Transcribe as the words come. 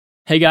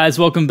Hey guys,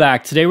 welcome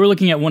back. Today we're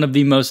looking at one of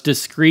the most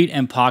discreet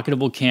and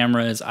pocketable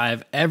cameras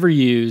I've ever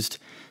used,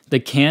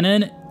 the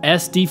Canon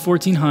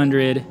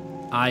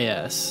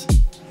SD1400IS.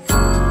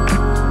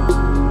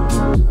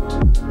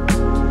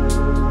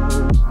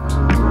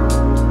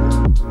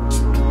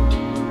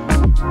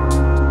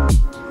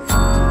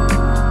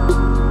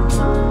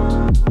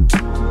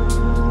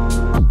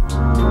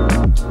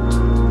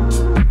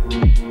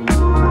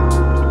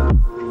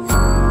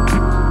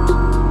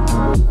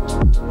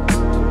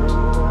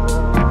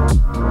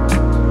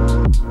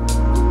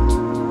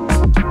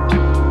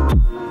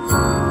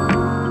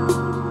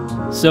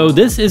 So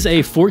this is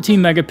a 14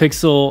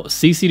 megapixel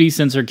CCD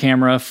sensor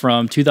camera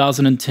from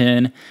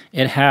 2010.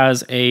 It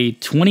has a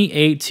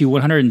 28 to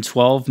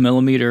 112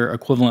 millimeter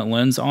equivalent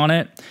lens on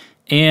it.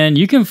 And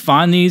you can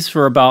find these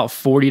for about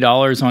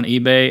 $40 on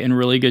eBay in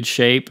really good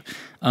shape.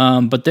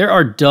 But there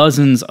are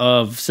dozens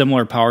of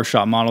similar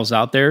PowerShot models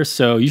out there,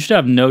 so you should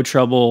have no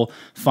trouble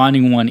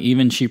finding one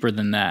even cheaper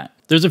than that.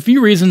 There's a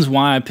few reasons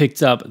why I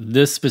picked up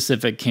this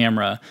specific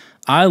camera.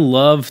 I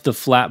love the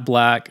flat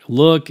black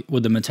look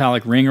with the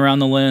metallic ring around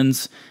the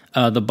lens.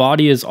 The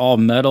body is all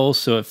metal,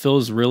 so it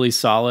feels really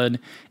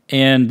solid.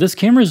 And this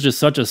camera is just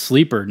such a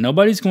sleeper.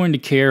 Nobody's going to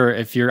care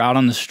if you're out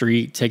on the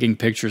street taking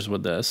pictures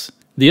with this.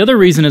 The other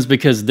reason is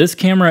because this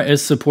camera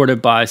is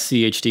supported by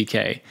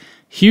CHDK.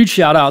 Huge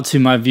shout out to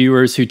my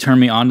viewers who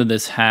turned me onto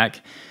this hack.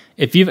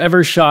 If you've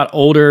ever shot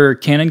older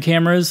Canon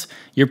cameras,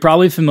 you're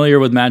probably familiar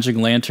with Magic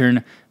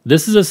Lantern.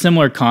 This is a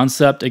similar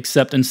concept,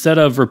 except instead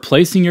of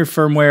replacing your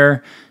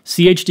firmware,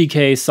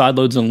 CHDK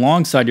sideloads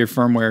alongside your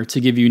firmware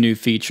to give you new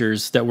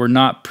features that were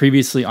not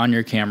previously on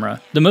your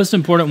camera. The most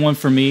important one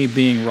for me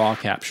being RAW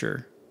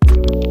capture.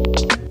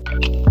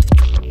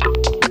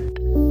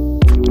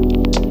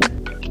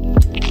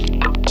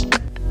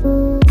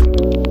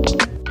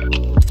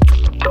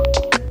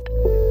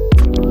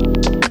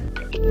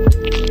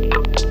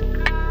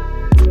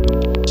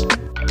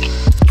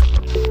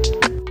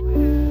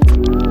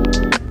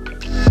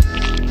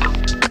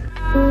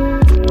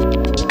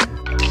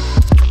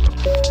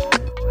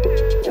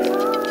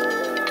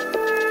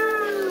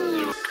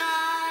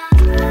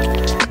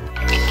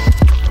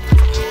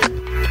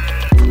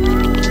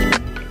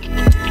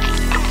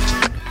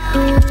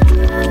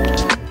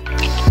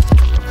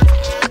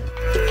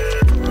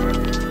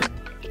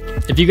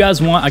 If you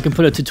guys want, I can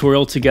put a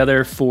tutorial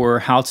together for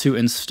how to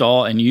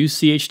install and use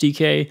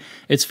CHDK.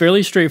 It's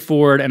fairly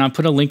straightforward, and I'll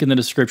put a link in the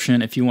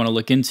description if you want to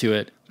look into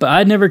it. But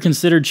I'd never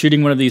considered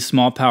shooting one of these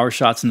small power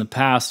shots in the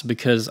past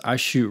because I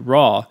shoot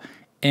RAW.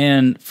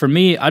 And for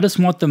me, I just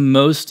want the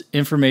most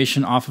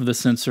information off of the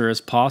sensor as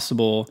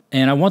possible,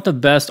 and I want the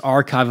best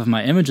archive of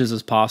my images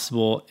as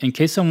possible in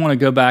case I want to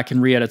go back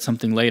and re-edit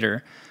something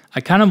later.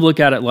 I kind of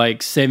look at it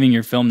like saving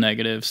your film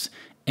negatives.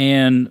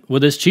 And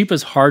with as cheap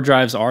as hard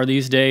drives are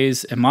these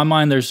days, in my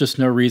mind, there's just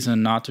no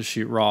reason not to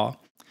shoot RAW.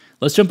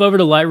 Let's jump over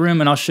to Lightroom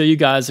and I'll show you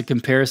guys a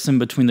comparison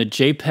between the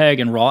JPEG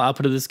and RAW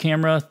output of this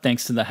camera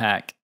thanks to the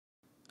hack.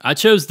 I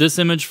chose this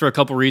image for a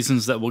couple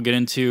reasons that we'll get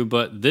into,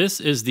 but this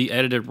is the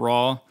edited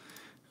RAW.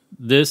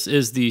 This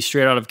is the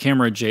straight out of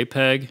camera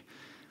JPEG.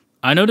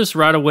 I noticed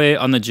right away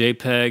on the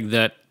JPEG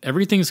that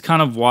everything's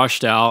kind of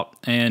washed out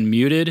and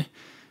muted.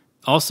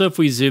 Also, if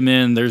we zoom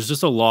in, there's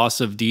just a loss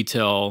of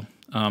detail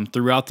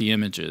throughout the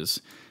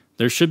images.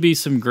 There should be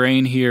some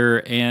grain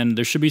here, and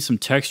there should be some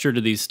texture to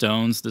these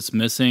stones that's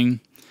missing.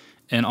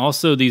 And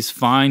also these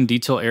fine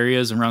detail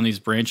areas around these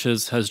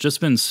branches has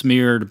just been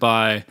smeared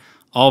by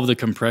all of the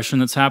compression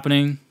that's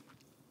happening.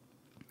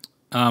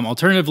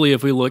 Alternatively,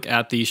 if we look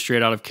at the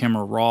straight out of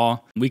camera RAW,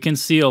 we can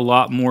see a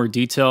lot more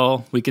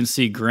detail. We can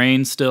see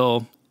grain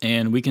still,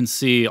 and we can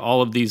see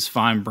all of these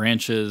fine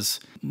branches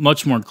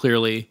much more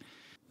clearly.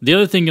 The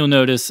other thing you'll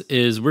notice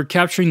is we're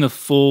capturing the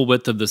full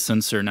width of the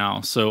sensor now,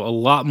 so a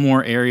lot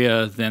more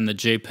area than the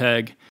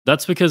JPEG.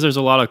 That's because there's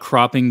a lot of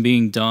cropping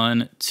being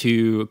done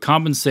to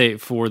compensate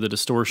for the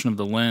distortion of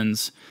the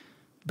lens.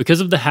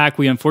 Because of the hack,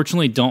 we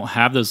unfortunately don't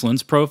have those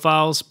lens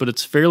profiles, but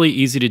it's fairly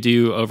easy to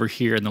do over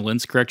here in the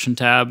lens correction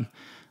tab.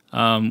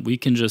 We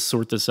can just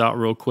sort this out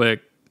real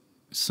quick,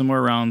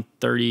 somewhere around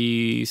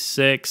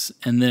 36,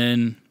 and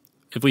then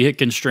if we hit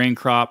constrain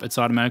crop, it's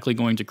automatically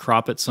going to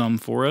crop it some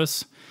for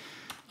us.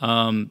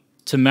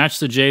 To match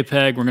the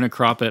JPEG, we're going to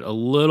crop it a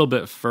little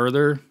bit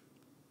further.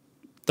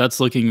 That's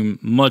looking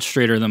much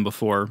straighter than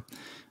before.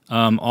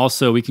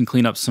 Also, we can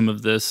clean up some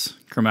of this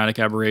chromatic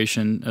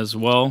aberration as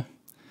well.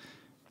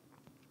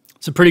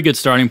 It's a pretty good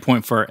starting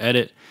point for our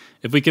edit.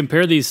 If we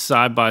compare these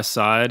side by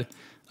side,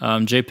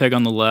 JPEG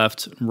on the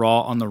left,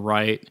 RAW on the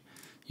right,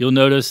 you'll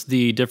notice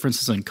the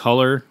differences in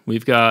color.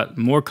 We've got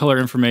more color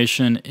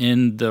information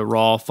in the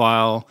RAW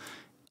file,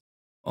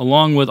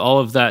 along with all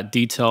of that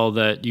detail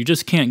that you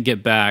just can't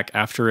get back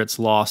after it's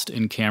lost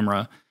in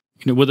camera.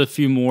 With a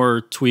few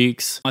more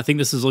tweaks, I think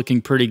this is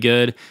looking pretty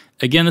good.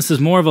 Again, this is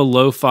more of a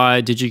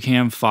lo-fi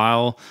Digicam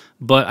file,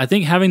 but I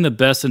think having the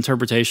best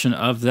interpretation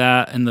of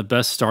that and the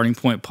best starting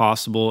point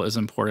possible is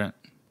important.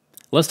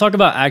 Let's talk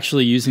about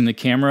actually using the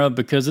camera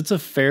because it's a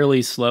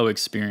fairly slow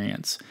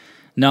experience.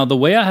 Now, the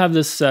way I have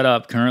this set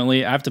up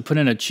currently, I have to put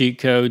in a cheat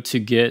code to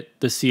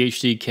get the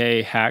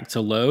CHDK hack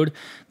to load.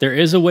 There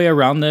is a way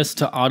around this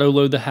to auto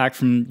load the hack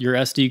from your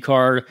SD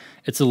card.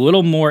 It's a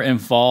little more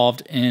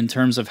involved in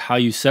terms of how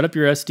you set up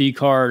your SD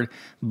card,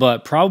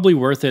 but probably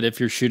worth it if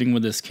you're shooting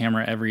with this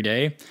camera every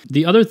day.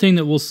 The other thing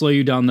that will slow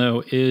you down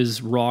though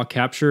is raw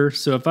capture.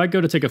 So if I go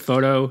to take a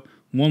photo,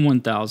 1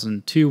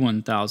 1000, 2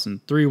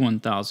 1000, 3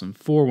 1000,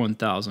 4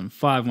 1000,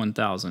 5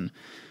 1000.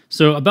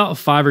 So about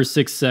 5 or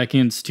 6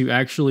 seconds to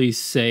actually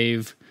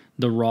save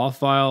the raw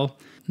file.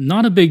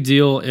 Not a big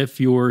deal if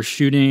you're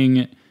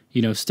shooting,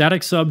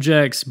 static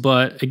subjects,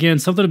 but again,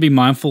 something to be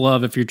mindful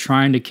of if you're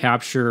trying to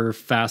capture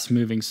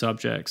fast-moving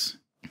subjects.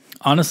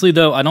 Honestly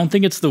though, I don't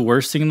think it's the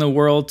worst thing in the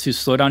world to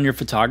slow down your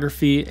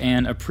photography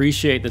and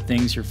appreciate the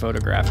things you're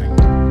photographing.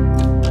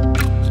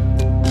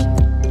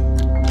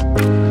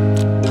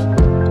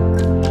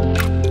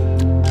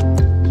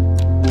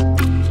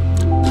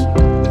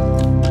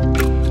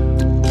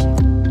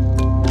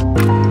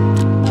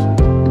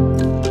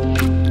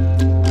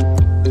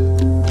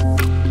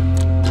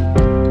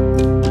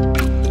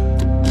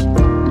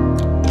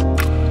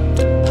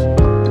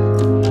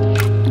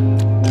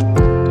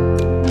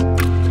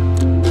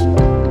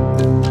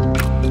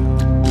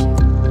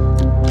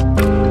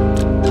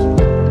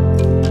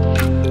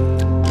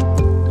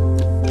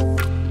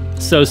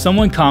 So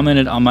someone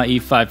commented on my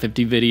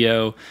E550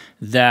 video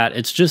that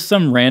it's just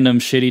some random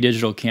shitty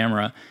digital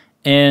camera,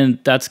 and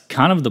that's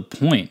kind of the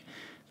point.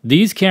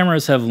 These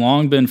cameras have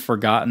long been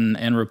forgotten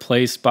and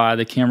replaced by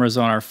the cameras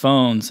on our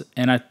phones,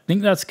 and I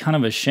think that's kind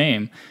of a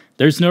shame.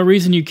 There's no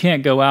reason you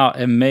can't go out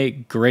and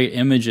make great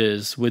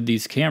images with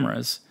these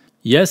cameras.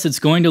 Yes, it's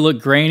going to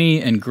look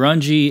grainy and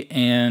grungy,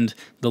 and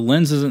the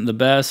lens isn't the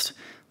best,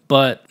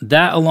 but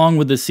that along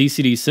with the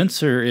CCD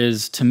sensor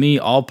is, to me,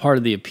 all part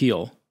of the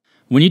appeal.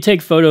 When you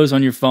take photos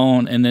on your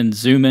phone and then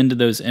zoom into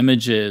those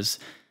images,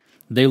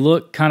 they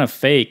look kind of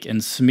fake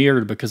and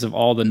smeared because of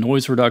all the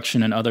noise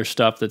reduction and other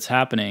stuff that's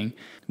happening.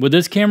 With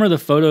this camera, the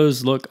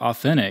photos look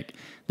authentic.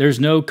 There's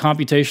no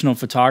computational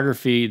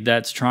photography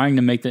that's trying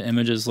to make the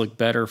images look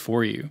better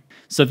for you.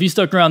 So if you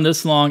stuck around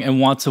this long and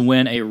want to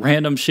win a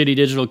random shitty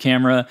digital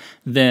camera,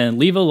 then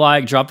leave a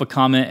like, drop a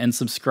comment, and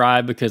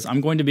subscribe, because I'm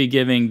going to be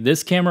giving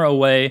this camera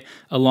away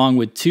along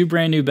with 2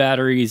 brand new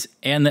batteries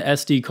and the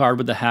SD card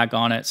with the hack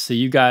on it, so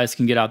you guys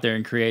can get out there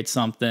and create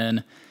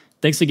something.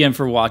 Thanks again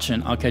for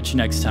watching. I'll catch you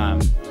next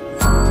time.